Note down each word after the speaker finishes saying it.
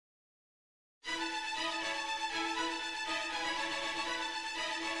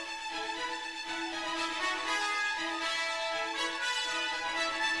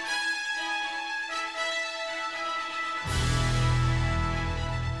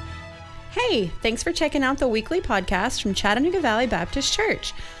Hey, thanks for checking out the weekly podcast from Chattanooga Valley Baptist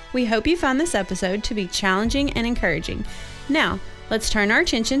Church. We hope you found this episode to be challenging and encouraging. Now, let's turn our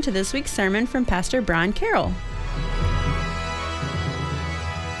attention to this week's sermon from Pastor Brian Carroll.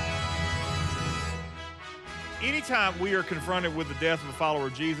 Anytime we are confronted with the death of a follower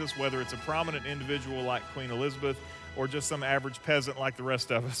of Jesus, whether it's a prominent individual like Queen Elizabeth or just some average peasant like the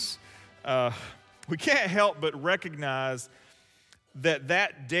rest of us, we can't help but recognize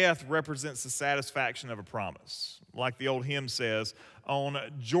that death represents the satisfaction of a promise. Like the old hymn says, on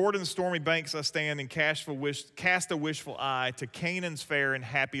Jordan's stormy banks I stand and cast a wishful eye to Canaan's fair and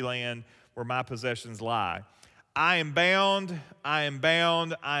happy land where my possessions lie. I am bound, I am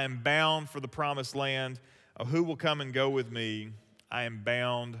bound, I am bound for the promised land. Oh, who will come and go with me? I am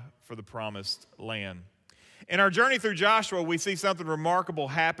bound for the promised land. In our journey through Joshua, we see something remarkable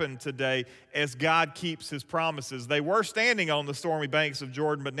happen today as God keeps his promises. They were standing on the stormy banks of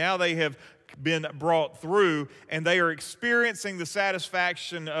Jordan, but now they have been brought through, and they are experiencing the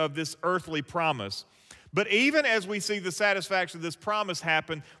satisfaction of this earthly promise. But even as we see the satisfaction of this promise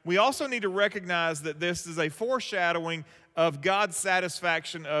happen, we also need to recognize that this is a foreshadowing of God's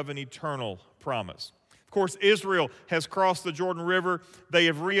satisfaction of an eternal promise. Of course, Israel has crossed the Jordan River. They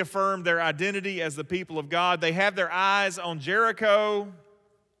have reaffirmed their identity as the people of God. They have their eyes on Jericho,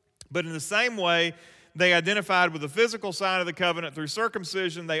 but in the same way they identified with the physical sign of the covenant through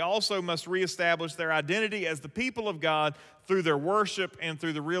circumcision, they also must reestablish their identity as the people of God through their worship and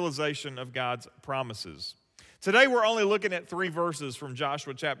through the realization of God's promises. Today we're only looking at 3 verses from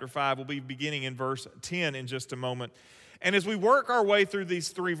Joshua chapter 5. We'll be beginning in verse 10 in just a moment. And as we work our way through these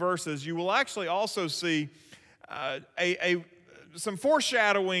 3 verses, you will actually also see some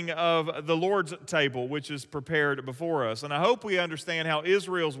foreshadowing of the Lord's table, which is prepared before us. And I hope we understand how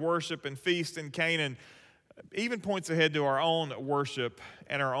Israel's worship and feast in Canaan even points ahead to our own worship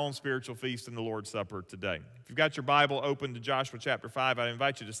and our own spiritual feast in the Lord's Supper today. If you've got your Bible open to Joshua chapter 5, I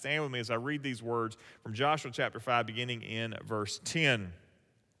invite you to stand with me as I read these words from Joshua chapter 5, beginning in verse 10.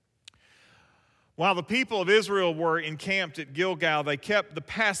 While the people of Israel were encamped at Gilgal, they kept the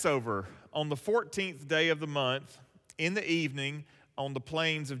Passover on the 14th day of the month in the evening on the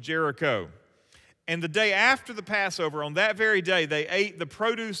plains of Jericho. And the day after the Passover, on that very day, they ate the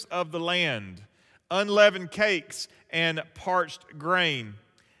produce of the land, unleavened cakes and parched grain.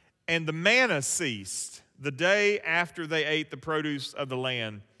 And the manna ceased the day after they ate the produce of the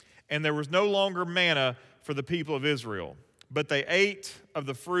land. And there was no longer manna for the people of Israel, but they ate of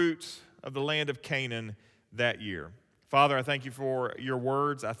the fruit of the land of Canaan that year. Father, I thank you for your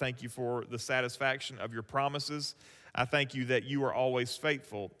words. I thank you for the satisfaction of your promises. I thank you that you are always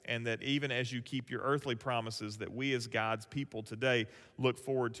faithful, and that even as you keep your earthly promises, that we as God's people today look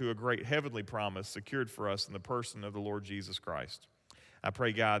forward to a great heavenly promise secured for us in the person of the Lord Jesus Christ. I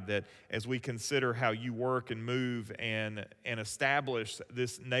pray, God, that as we consider how you work and move and establish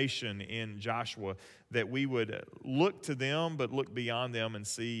this nation in Joshua, that we would look to them, but look beyond them and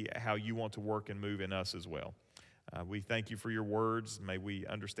see how you want to work and move in us as well. We thank you for your words. May we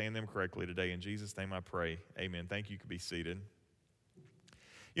understand them correctly today. In Jesus' name I pray. Amen. Thank you. You can be seated.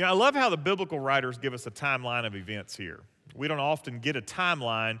 You know, I love how the biblical writers give us a timeline of events here. We don't often get a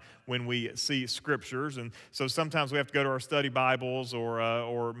timeline when we see scriptures, and so sometimes we have to go to our study Bibles,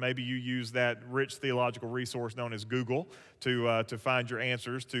 or maybe you use that rich theological resource known as Google to find your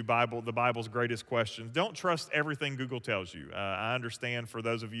answers to the Bible's greatest questions. Don't trust everything Google tells you. I understand for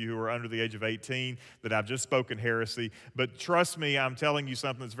those of you who are under the age of 18 that I've just spoken heresy, but trust me, I'm telling you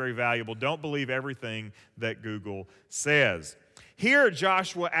something that's very valuable. Don't believe everything that Google says. Here,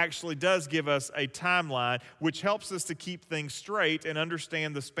 Joshua actually does give us a timeline which helps us to keep things straight and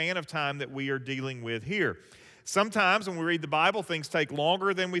understand the span of time that we are dealing with here. Sometimes when we read the Bible, things take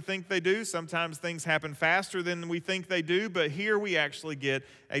longer than we think they do. Sometimes things happen faster than we think they do, but here we actually get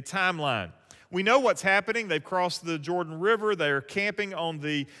a timeline. We know what's happening. They've crossed the Jordan River. They're camping on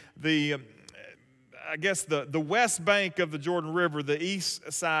the west bank of the Jordan River, the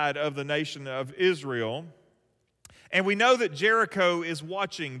east side of the nation of Israel. And we know that Jericho is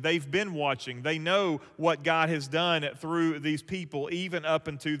watching. They've been watching. They know what God has done through these people even up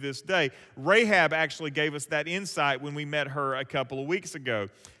until this day. Rahab actually gave us that insight when we met her a couple of weeks ago.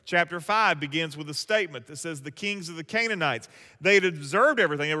 Chapter 5 begins with a statement that says the kings of the Canaanites, they had observed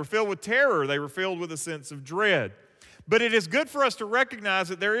everything. They were filled with terror. They were filled with a sense of dread. But it is good for us to recognize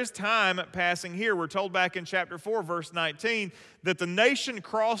that there is time passing here. We're told back in chapter 4, verse 19, that the nation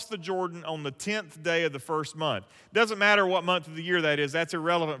crossed the Jordan on the 10th day of the first month. Doesn't matter what month of the year that is. That's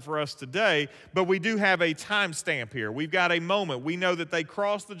irrelevant for us today. But we do have a time stamp here. We've got a moment. We know that they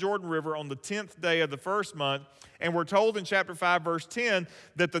crossed the Jordan River on the 10th day of the first month. And we're told in chapter 5, verse 10,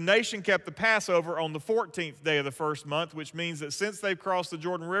 that the nation kept the Passover on the 14th day of the first month, which means that since they've crossed the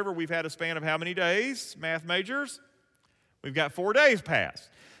Jordan River, we've had a span of how many days, math majors? We've got 4 days passed.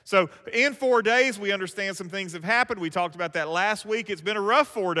 So in 4 days, we understand some things have happened. We talked about that last week. It's been a rough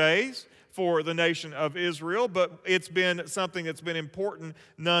 4 days for the nation of Israel, but it's been something that's been important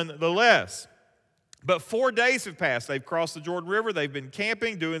nonetheless. But 4 days have passed. They've crossed the Jordan River. They've been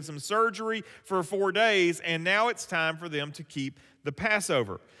camping, doing some surgery for 4 days, and now it's time for them to keep the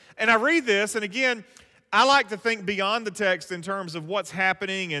Passover. And I read this, and again, I like to think beyond the text in terms of what's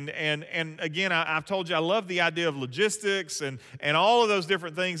happening, and again, I've told you I love the idea of logistics and all of those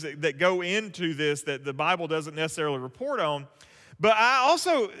different things that go into this that the Bible doesn't necessarily report on. But I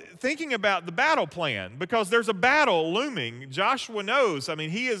also thinking about the battle plan, because there's a battle looming. Joshua knows. I mean,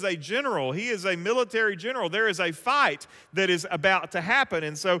 he is a general. He is a military general. There is a fight that is about to happen.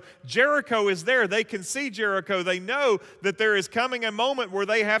 And so Jericho is there. They can see Jericho. They know that there is coming a moment where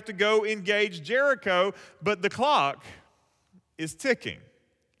they have to go engage Jericho, but the clock is ticking.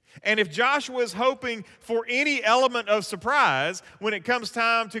 And if Joshua is hoping for any element of surprise when it comes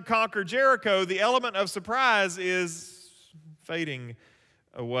time to conquer Jericho, the element of surprise is fading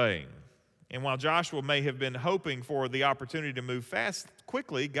away. And while Joshua may have been hoping for the opportunity to move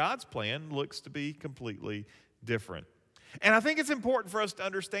quickly, God's plan looks to be completely different. And I think it's important for us to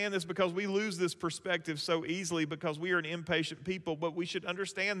understand this, because we lose this perspective so easily because we are an impatient people. But we should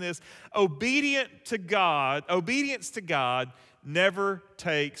understand this. Obedience to God never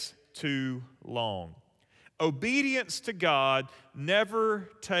takes too long. Obedience to God never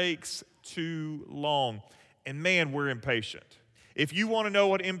takes too long. And man, we're impatient. If you want to know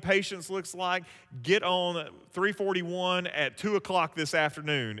what impatience looks like, get on 341 at 2 o'clock this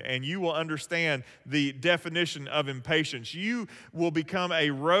afternoon, and you will understand the definition of impatience. You will become a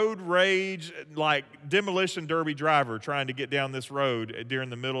road rage, like demolition derby driver trying to get down this road during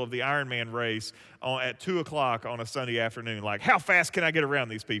the middle of the Ironman race at 2 o'clock on a Sunday afternoon. Like, how fast can I get around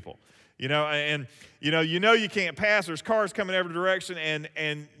these people? You know, you can't pass. There's cars coming every direction, and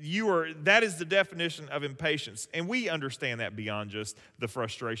that is the definition of impatience. And we understand that beyond just the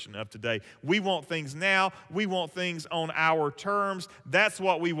frustration of today. We want things now. We want things on our terms. That's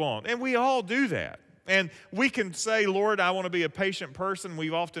what we want. And we all do that. And we can say, Lord, I want to be a patient person.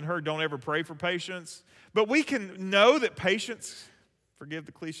 We've often heard, don't ever pray for patience. But we can know that patience, forgive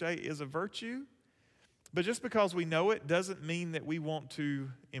the cliche, is a virtue. But just because we know it doesn't mean that we want to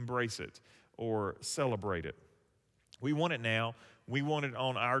embrace it or celebrate it. We want it now. We want it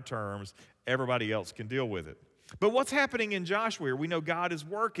on our terms. Everybody else can deal with it. But what's happening in Joshua? We know God is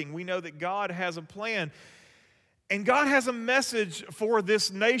working. We know that God has a plan. And God has a message for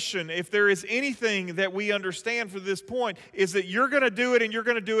this nation. If there is anything that we understand for this point, is that you're going to do it, and you're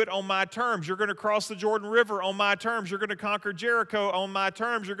going to do it on my terms. You're going to cross the Jordan River on my terms. You're going to conquer Jericho on my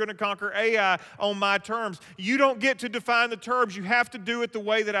terms. You're going to conquer Ai on my terms. You don't get to define the terms. You have to do it the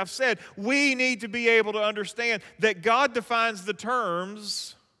way that I've said. We need to be able to understand that God defines the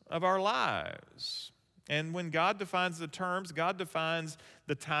terms of our lives. And when God defines the terms, God defines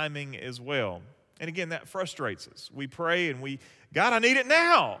the timing as well. And again, that frustrates us. We pray and God, I need it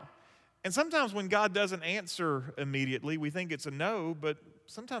now. And sometimes when God doesn't answer immediately, we think it's a no, but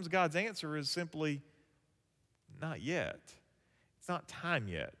sometimes God's answer is simply not yet. It's not time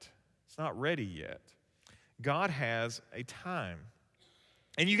yet. It's not ready yet. God has a time.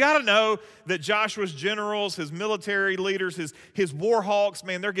 And you got to know that Joshua's generals, his military leaders, his war hawks,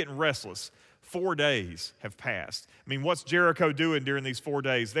 man, they're getting restless. 4 days have passed. I mean, what's Jericho doing during these 4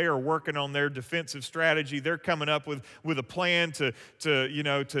 days? They are working on their defensive strategy. They're coming up with a plan to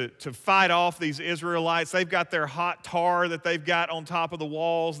fight off these Israelites. They've got their hot tar that they've got on top of the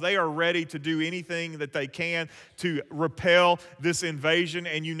walls. They are ready to do anything that they can to repel this invasion.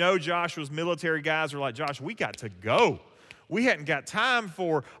 And you know Joshua's military guys are like, Josh, we got to go. We hadn't got time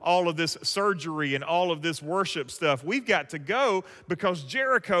for all of this surgery and all of this worship stuff. We've got to go because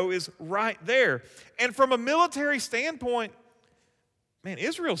Jericho is right there. And from a military standpoint, man,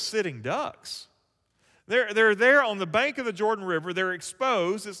 Israel's sitting ducks. They're there on the bank of the Jordan River. They're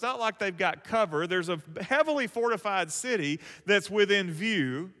exposed. It's not like they've got cover. There's a heavily fortified city that's within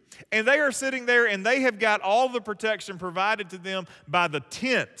view. And they are sitting there, and they have got all the protection provided to them by the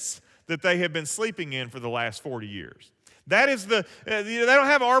tents that they have been sleeping in for the last 40 years. That is they don't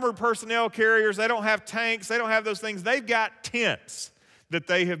have armored personnel carriers. They don't have tanks. They don't have those things. They've got tents that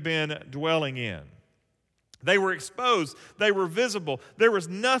they have been dwelling in. They were exposed. They were visible. There was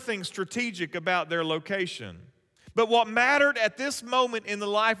nothing strategic about their location. But what mattered at this moment in the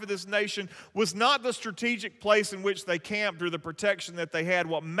life of this nation was not the strategic place in which they camped or the protection that they had.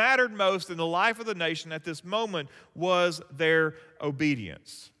 What mattered most in the life of the nation at this moment was their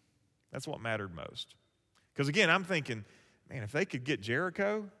obedience. That's what mattered most. Because again, I'm thinking, man, if they could get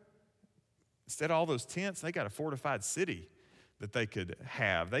Jericho, instead of all those tents, they got a fortified city that they could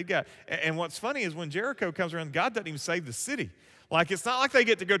have. And what's funny is when Jericho comes around, God doesn't even save the city. Like, it's not like they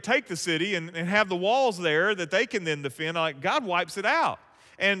get to go take the city and have the walls there that they can then defend. Like, God wipes it out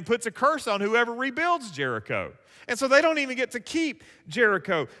and puts a curse on whoever rebuilds Jericho. And so they don't even get to keep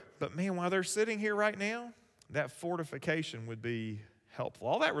Jericho. But man, while they're sitting here right now, that fortification would be helpful.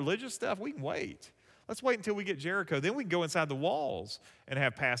 All that religious stuff, we can wait. Let's wait until we get Jericho. Then we can go inside the walls and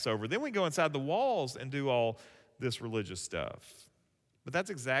have Passover. Then we can go inside the walls and do all this religious stuff. But that's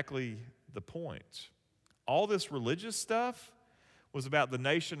exactly the point. All this religious stuff was about the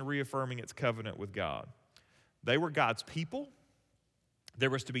nation reaffirming its covenant with God. They were God's people. There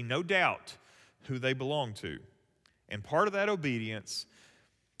was to be no doubt who they belonged to. And part of that obedience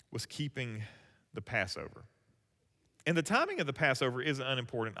was keeping the Passover. And the timing of the Passover isn't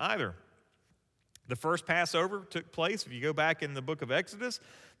unimportant either. The first Passover took place, if you go back in the book of Exodus,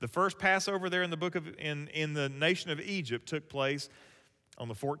 the first Passover there in the nation of Egypt took place on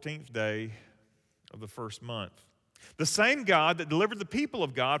the 14th day of the first month. The same God that delivered the people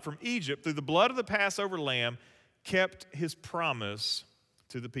of God from Egypt through the blood of the Passover lamb kept his promise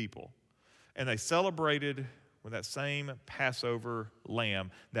to the people. And they celebrated with that same Passover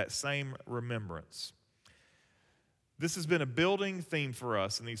lamb, that same remembrance. This has been a building theme for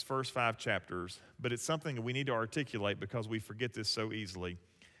us in these first 5 chapters, but it's something that we need to articulate because we forget this so easily.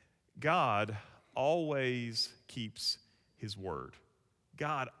 God always keeps his word.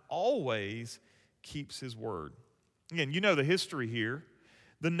 God always keeps his word. Again, you know the history here.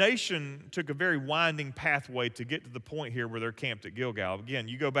 The nation took a very winding pathway to get to the point here where they're camped at Gilgal. Again,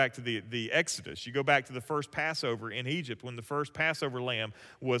 you go back to the Exodus. You go back to the first Passover in Egypt when the first Passover lamb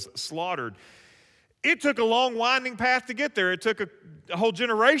was slaughtered. It took a long winding path to get there. It took a whole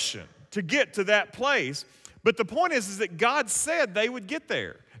generation to get to that place. But the point is that God said they would get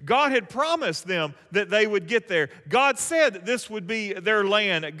there. God had promised them that they would get there. God said that this would be their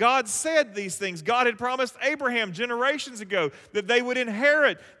land. God said these things. God had promised Abraham generations ago that they would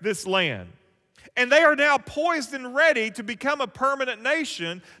inherit this land. And they are now poised and ready to become a permanent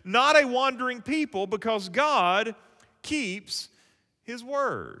nation, not a wandering people, because God keeps his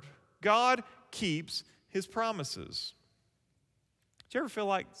word. God keeps his promises. Do you ever feel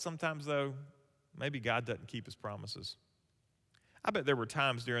like sometimes, though, maybe God doesn't keep his promises? I bet there were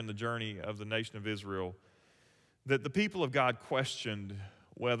times during the journey of the nation of Israel that the people of God questioned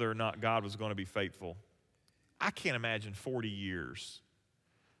whether or not God was going to be faithful. I can't imagine 40 years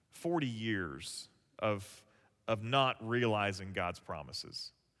of not realizing God's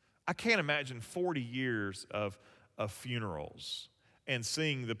promises. I can't imagine 40 years of funerals and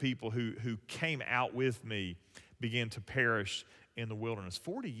seeing the people who came out with me begin to perish in the wilderness.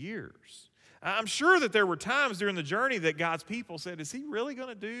 40 years. I'm sure that there were times during the journey that God's people said, is he really going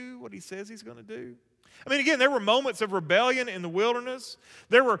to do what he says he's going to do? I mean, again, there were moments of rebellion in the wilderness.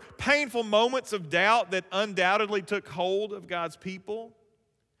 There were painful moments of doubt that undoubtedly took hold of God's people.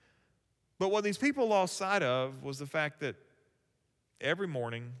 But what these people lost sight of was the fact that every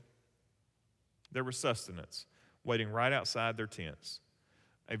morning there was sustenance waiting right outside their tents.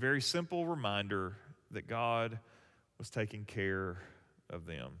 A very simple reminder that God was taking care of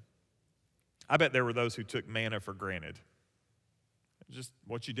them. I bet there were those who took manna for granted. Just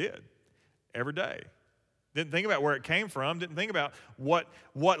what you did every day. Didn't think about where it came from. Didn't think about what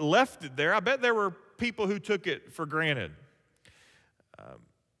left it there. I bet there were people who took it for granted.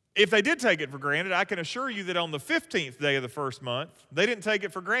 If they did take it for granted, I can assure you that on the 15th day of the first month, they didn't take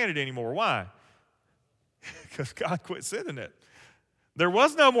it for granted anymore. Why? Because God quit sending it. There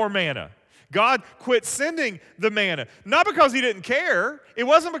was no more manna. God quit sending the manna. Not because he didn't care. It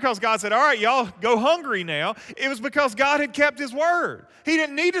wasn't because God said, all right, y'all go hungry now. It was because God had kept his word. He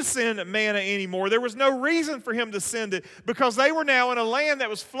didn't need to send manna anymore. There was no reason for him to send it because they were now in a land that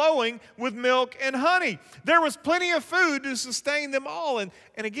was flowing with milk and honey. There was plenty of food to sustain them all. And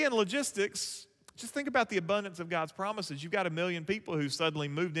again, logistics, just think about the abundance of God's promises. You've got 1 million people who suddenly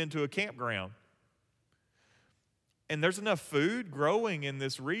moved into a campground. And there's enough food growing in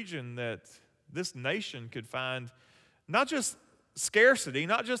this region that this nation could find not just scarcity,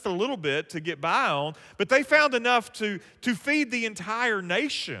 not just a little bit to get by on, but they found enough to feed the entire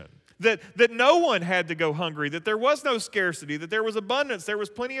nation. That no one had to go hungry, that there was no scarcity, that there was abundance, there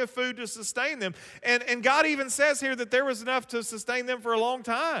was plenty of food to sustain them. And God even says here that there was enough to sustain them for a long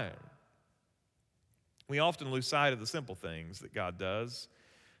time. We often lose sight of the simple things that God does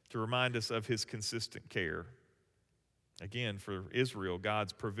to remind us of his consistent care. Again, for Israel,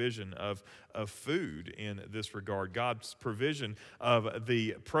 God's provision of food in this regard, God's provision of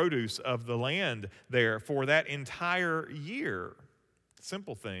the produce of the land there for that entire year.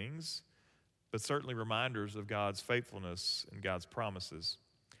 Simple things, but certainly reminders of God's faithfulness and God's promises.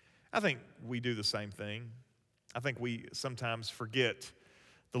 I think we do the same thing. I think we sometimes forget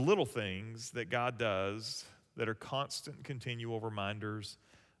the little things that God does that are constant, continual reminders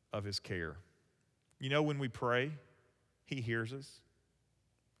of his care. You know, when we pray, he hears us.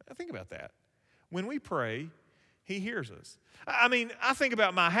 Think about that. When we pray, he hears us. I mean, I think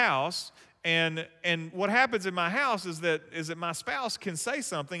about my house, and what happens in my house is that my spouse can say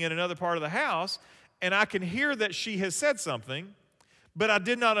something in another part of the house, and I can hear that she has said something, but I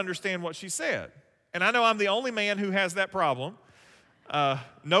did not understand what she said. And I know I'm the only man who has that problem.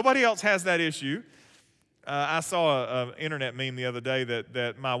 Nobody else has that issue. I saw an internet meme the other day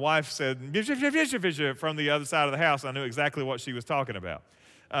that my wife said from the other side of the house. I knew exactly what she was talking about.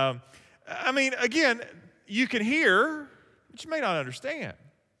 I mean, again, you can hear, but you may not understand.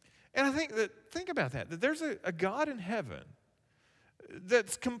 And I think about that there's a God in heaven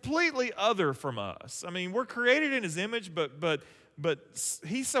that's completely other from us. I mean, we're created in his image, but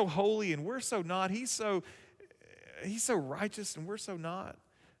he's so holy and we're so not. He's so righteous and we're so not.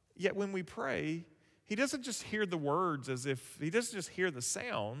 Yet when we pray, he doesn't just hear the words he doesn't just hear the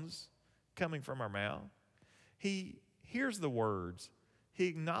sounds coming from our mouth. He hears the words. He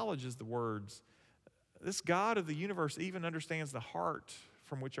acknowledges the words. This God of the universe even understands the heart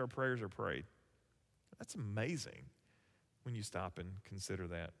from which our prayers are prayed. That's amazing when you stop and consider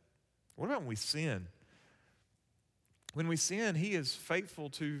that. What about when we sin? When we sin, he is faithful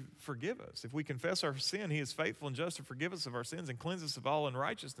to forgive us. If we confess our sin, he is faithful and just to forgive us of our sins and cleanse us of all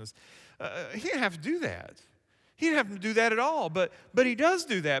unrighteousness. He didn't have to do that. He didn't have to do that at all, but he does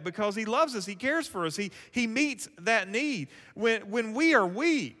do that because he loves us. He cares for us. He meets that need. When we are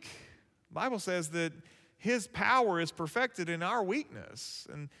weak, the Bible says that his power is perfected in our weakness.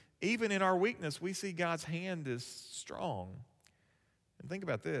 And even in our weakness, we see God's hand is strong. And think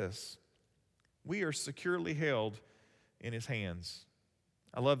about this. We are securely held in his hands.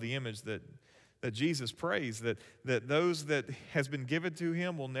 I love the image that Jesus prays, that those that has been given to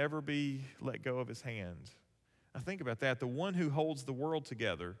him will never be let go of his hand. I think about that. The one who holds the world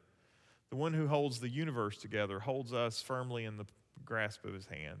together, the one who holds the universe together, holds us firmly in the grasp of his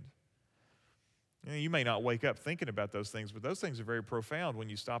hand. You may not wake up thinking about those things, but those things are very profound when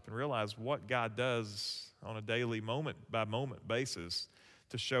you stop and realize what God does on a daily, moment-by-moment basis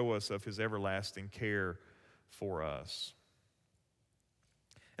to show us of his everlasting care for us.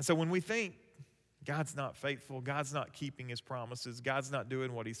 And so when we think God's not faithful, God's not keeping his promises, God's not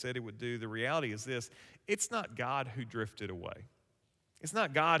doing what he said he would do, the reality is this: it's not God who drifted away. It's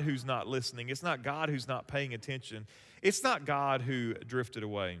not God who's not listening. It's not God who's not paying attention. It's not God who drifted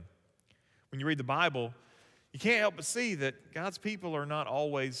away. When you read the Bible, you can't help but see that God's people are not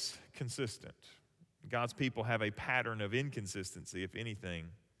always consistent. God's people have a pattern of inconsistency, if anything.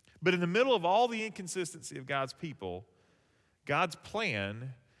 But in the middle of all the inconsistency of God's people, God's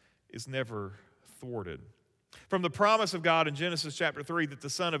plan is never thwarted. From the promise of God in Genesis chapter 3 that the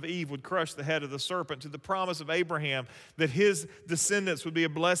son of Eve would crush the head of the serpent, to the promise of Abraham that his descendants would be a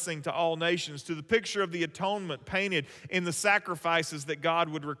blessing to all nations, to the picture of the atonement painted in the sacrifices that God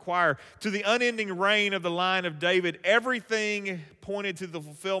would require, to the unending reign of the line of David, everything pointed to the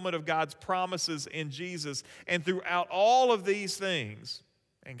fulfillment of God's promises in Jesus. And throughout all of these things,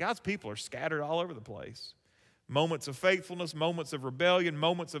 and God's people are scattered all over the place. Moments of faithfulness, moments of rebellion,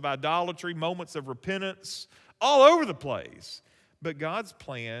 moments of idolatry, moments of repentance, all over the place. But God's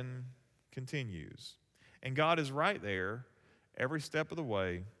plan continues. And God is right there every step of the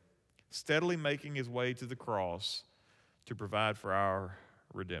way, steadily making his way to the cross to provide for our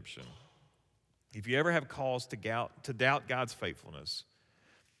redemption. If you ever have cause to doubt God's faithfulness,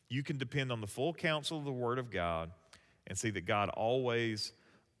 you can depend on the full counsel of the Word of God and see that God always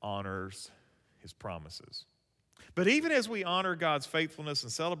honors his promises. But even as we honor God's faithfulness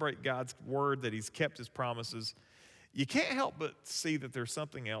and celebrate God's word that he's kept his promises, you can't help but see that there's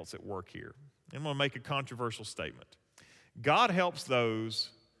something else at work here. I'm going to make a controversial statement. God helps those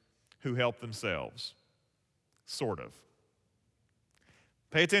who help themselves. Sort of.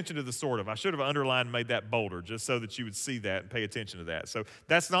 Pay attention to the sort of. I should have underlined and made that bolder just so that you would see that and pay attention to that. So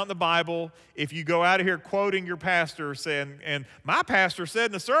that's not in the Bible. If you go out of here quoting your pastor saying, and my pastor said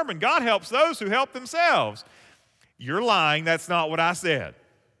in the sermon, God helps those who help themselves. You're lying. That's not what I said.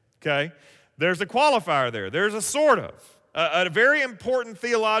 Okay? There's a qualifier there. There's a sort of. A very important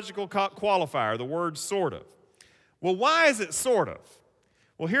theological qualifier, the word sort of. Well, why is it sort of?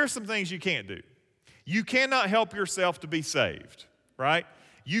 Well, here's some things you can't do. You cannot help yourself to be saved, right?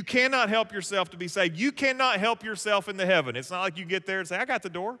 You cannot help yourself to be saved. You cannot help yourself into heaven. It's not like you get there and say, I got the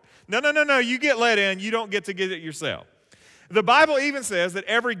door. No. You get let in. You don't get to get it yourself. The Bible even says that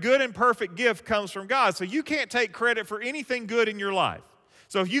every good and perfect gift comes from God, so you can't take credit for anything good in your life.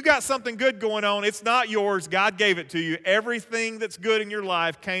 So if you got something good going on, it's not yours. God gave it to you. Everything that's good in your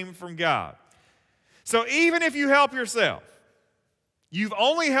life came from God. So even if you help yourself, you've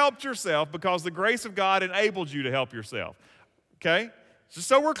only helped yourself because the grace of God enabled you to help yourself. Okay? Just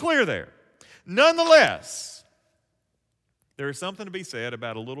so we're clear there. Nonetheless, there is something to be said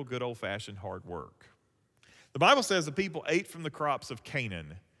about a little good old-fashioned hard work. The Bible says the people ate from the crops of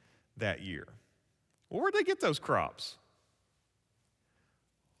Canaan that year. Well, where'd they get those crops?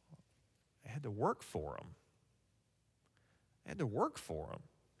 They had to work for them.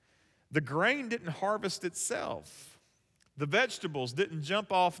 The grain didn't harvest itself. The vegetables didn't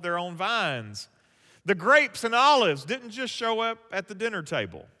jump off their own vines. The grapes and olives didn't just show up at the dinner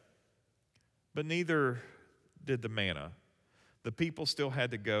table. But neither did the manna. The people still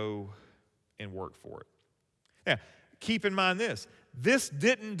had to go and work for it. Now, keep in mind this. This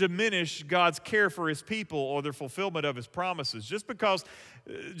didn't diminish God's care for his people or the fulfillment of his promises. Just because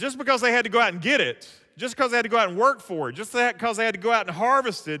they had to go out and get it, just because they had to go out and work for it, just because they had to go out and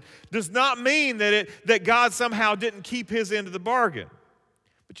harvest it, does not mean that God somehow didn't keep his end of the bargain.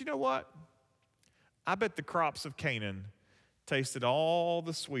 But you know what? I bet the crops of Canaan tasted all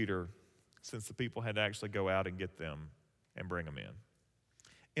the sweeter since the people had to actually go out and get them and bring them in.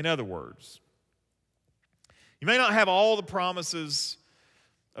 In other words, you may not have all the promises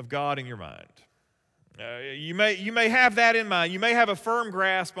of God in your mind. You may have that in mind. You may have a firm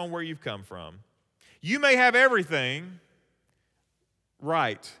grasp on where you've come from. You may have everything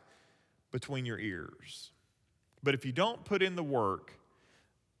right between your ears. But if you don't put in the work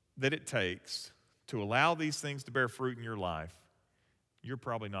that it takes to allow these things to bear fruit in your life, you're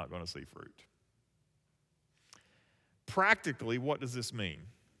probably not going to see fruit. Practically, what does this mean?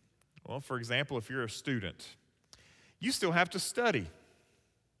 Well, for example, if you're a student, you still have to study.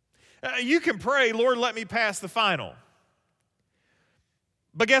 You can pray, Lord, let me pass the final.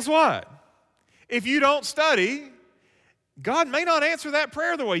 But guess what? If you don't study, God may not answer that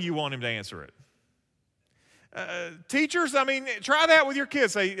prayer the way you want him to answer it. Teachers, try that with your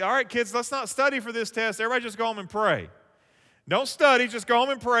kids. Say, all right, kids, let's not study for this test. Everybody just go home and pray. Don't study, just go home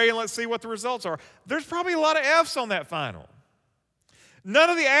and pray and let's see what the results are. There's probably a lot of F's on that final. None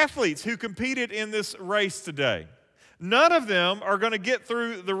of the athletes who competed in this race today, none of them are going to get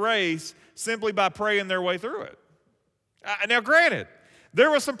through the race simply by praying their way through it. Now, granted,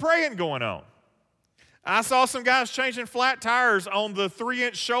 there was some praying going on. I saw some guys changing flat tires on the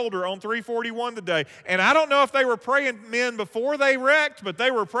 3-inch shoulder on 341 today. And I don't know if they were praying men before they wrecked, but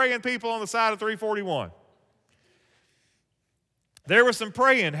they were praying people on the side of 341. There was some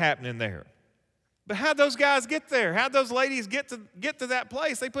praying happening there. But how'd those guys get there? How'd those ladies get to that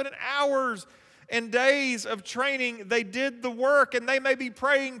place? They put in hours and days of training. They did the work, and they may be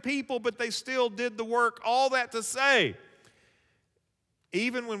praying people, but they still did the work. All that to say,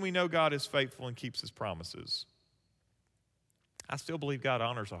 even when we know God is faithful and keeps his promises, I still believe God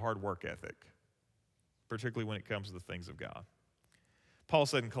honors a hard work ethic, particularly when it comes to the things of God. Paul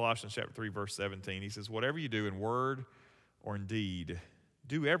said in Colossians chapter 3, verse 17, he says, whatever you do in word or in deed,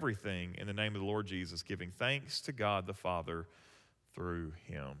 do everything in the name of the Lord Jesus, giving thanks to God the Father through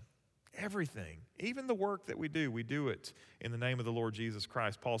him. Everything, even the work that we do it in the name of the Lord Jesus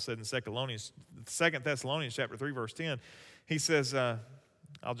Christ. Paul said in 2 Thessalonians chapter 3, verse 10, he says,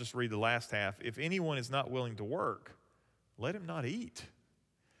 I'll just read the last half. If anyone is not willing to work, let him not eat.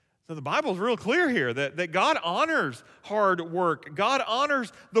 So the Bible is real clear here that God honors hard work. God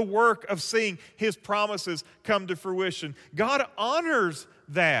honors the work of seeing his promises come to fruition. God honors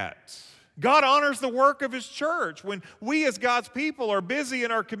that. God honors the work of his church. When we as God's people are busy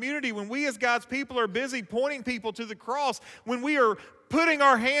in our community, when we as God's people are busy pointing people to the cross, when we are putting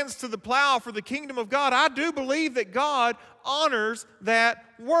our hands to the plow for the kingdom of God, I do believe that God honors that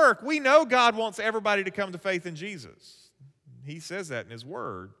work. We know God wants everybody to come to faith in Jesus. He says that in his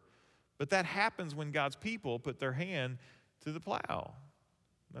word. But that happens when God's people put their hand to the plow.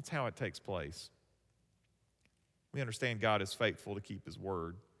 That's how it takes place. We understand God is faithful to keep his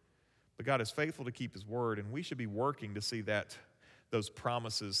word. But God is faithful to keep his word, and we should be working to see those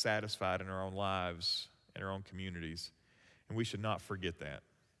promises satisfied in our own lives, in our own communities. And we should not forget that.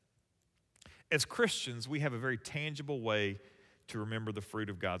 As Christians, we have a very tangible way to remember the fruit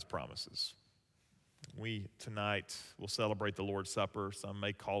of God's promises. We tonight will celebrate the Lord's Supper. Some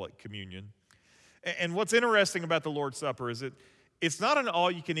may call it communion. And what's interesting about the Lord's Supper is it's not an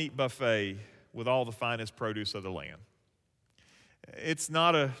all-you-can-eat buffet with all the finest produce of the land. It's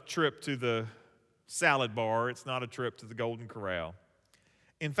not a trip to the salad bar. It's not a trip to the Golden Corral.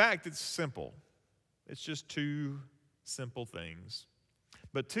 In fact, it's simple. It's just two simple things,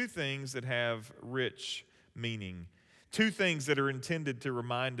 but two things that have rich meaning, two things that are intended to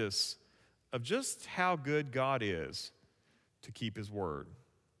remind us of just how good God is to keep his word.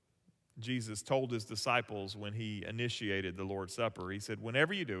 Jesus told his disciples when he initiated the Lord's Supper, he said,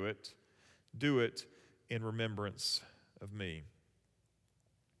 whenever you do it in remembrance of me.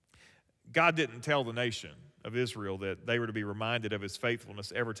 God didn't tell the nation of Israel that they were to be reminded of his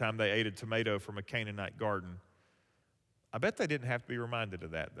faithfulness every time they ate a tomato from a Canaanite garden. I bet they didn't have to be reminded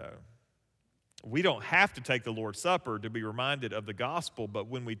of that, though. We don't have to take the Lord's Supper to be reminded of the gospel, but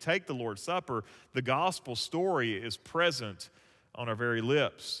when we take the Lord's Supper, the gospel story is present on our very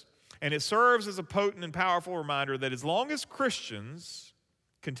lips. And it serves as a potent and powerful reminder that as long as Christians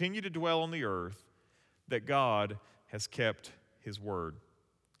continue to dwell on the earth, that God has kept his word.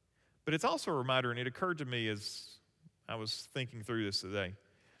 But it's also a reminder, and it occurred to me as I was thinking through this today,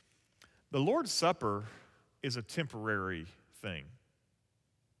 the Lord's Supper is a temporary thing.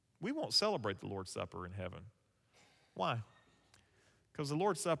 We won't celebrate the Lord's Supper in heaven. Why? Because the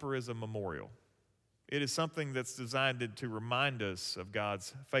Lord's Supper is a memorial. It is something that's designed to remind us of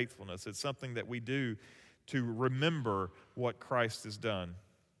God's faithfulness. It's something that we do to remember what Christ has done.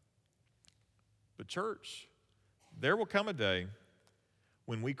 But church, there will come a day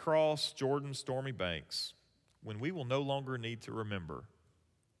when we cross Jordan's stormy banks, when we will no longer need to remember,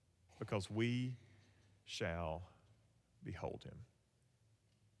 because we shall behold him.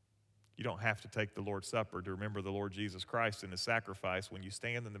 You don't have to take the Lord's Supper to remember the Lord Jesus Christ and his sacrifice when you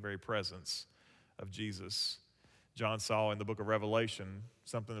stand in the very presence of Jesus. John saw in the book of Revelation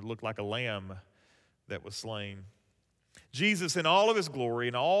something that looked like a lamb that was slain. Jesus, in all of his glory,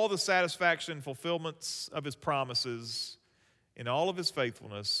 in all the satisfaction and fulfillments of his promises, in all of his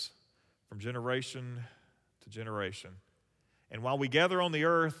faithfulness from generation to generation. And while we gather on the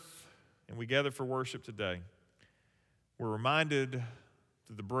earth and we gather for worship today, we're reminded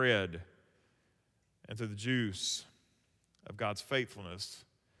through the bread and through the juice of God's faithfulness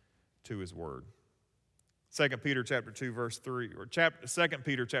to his word. 2 Peter chapter 2 verse 3 or 2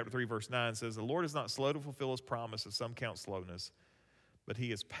 Peter chapter 3 verse 9 says, "The Lord is not slow to fulfill his promise, as some count slowness, but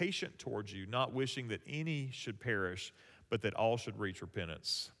he is patient towards you, not wishing that any should perish, but that all should reach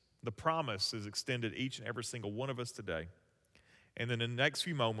repentance." The promise is extended each and every single one of us today. And then in the next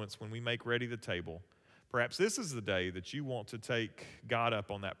few moments when we make ready the table, perhaps this is the day that you want to take God up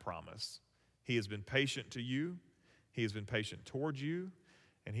on that promise. He has been patient to you. He has been patient towards you.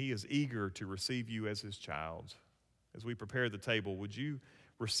 And he is eager to receive you as his child. As we prepare the table, would you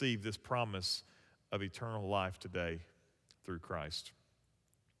receive this promise of eternal life today through Christ?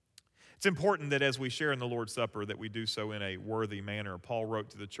 It's important that as we share in the Lord's Supper that we do so in a worthy manner. Paul wrote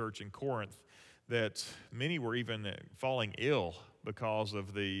to the church in Corinth that many were even falling ill because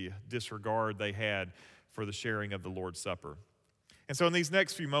of the disregard they had for the sharing of the Lord's Supper. And so in these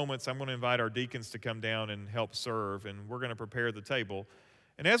next few moments, I'm going to invite our deacons to come down and help serve, and we're going to prepare the table.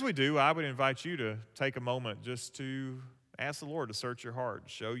 And as we do, I would invite you to take a moment just to ask the Lord to search your heart,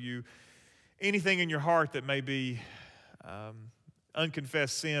 show you anything in your heart that may be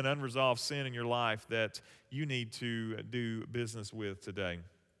unconfessed sin, unresolved sin in your life that you need to do business with today.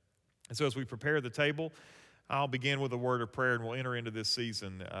 And so as we prepare the table, I'll begin with a word of prayer, and we'll enter into this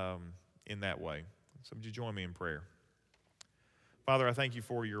season in that way. So would you join me in prayer? Father, I thank you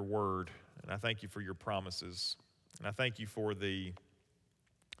for your word, and I thank you for your promises, and I thank you for the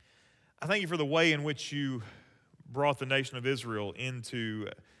way in which you brought the nation of Israel into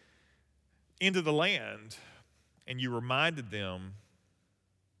the land, and you reminded them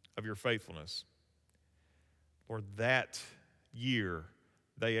of your faithfulness. Lord, that year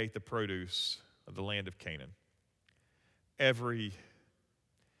they ate the produce of the land of Canaan. Every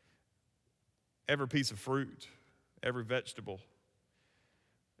piece of fruit, every vegetable,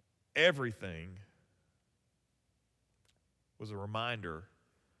 everything was a reminder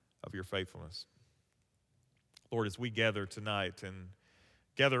of your faithfulness. Lord, as we gather tonight and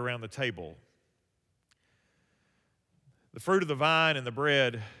gather around the table, the fruit of the vine and the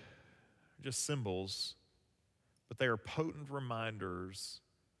bread are just symbols, but they are potent reminders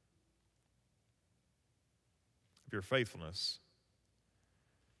of your faithfulness,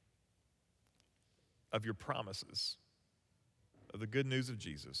 of your promises, of the good news of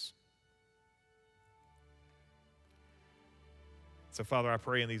Jesus. So, Father, I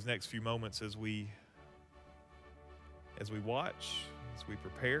pray in these next few moments as we watch, as we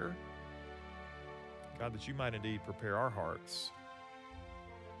prepare, God, that you might indeed prepare our hearts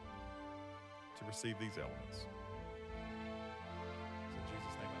to receive these elements. In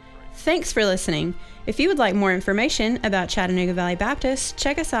Jesus' name I pray. Thanks for listening. If you would like more information about Chattanooga Valley Baptist,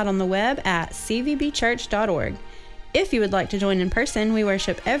 check us out on the web at cvbchurch.org. If you would like to join in person, we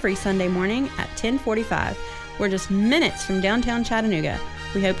worship every Sunday morning at 10:45. We're just minutes from downtown Chattanooga.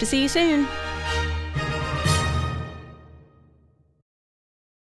 We hope to see you soon.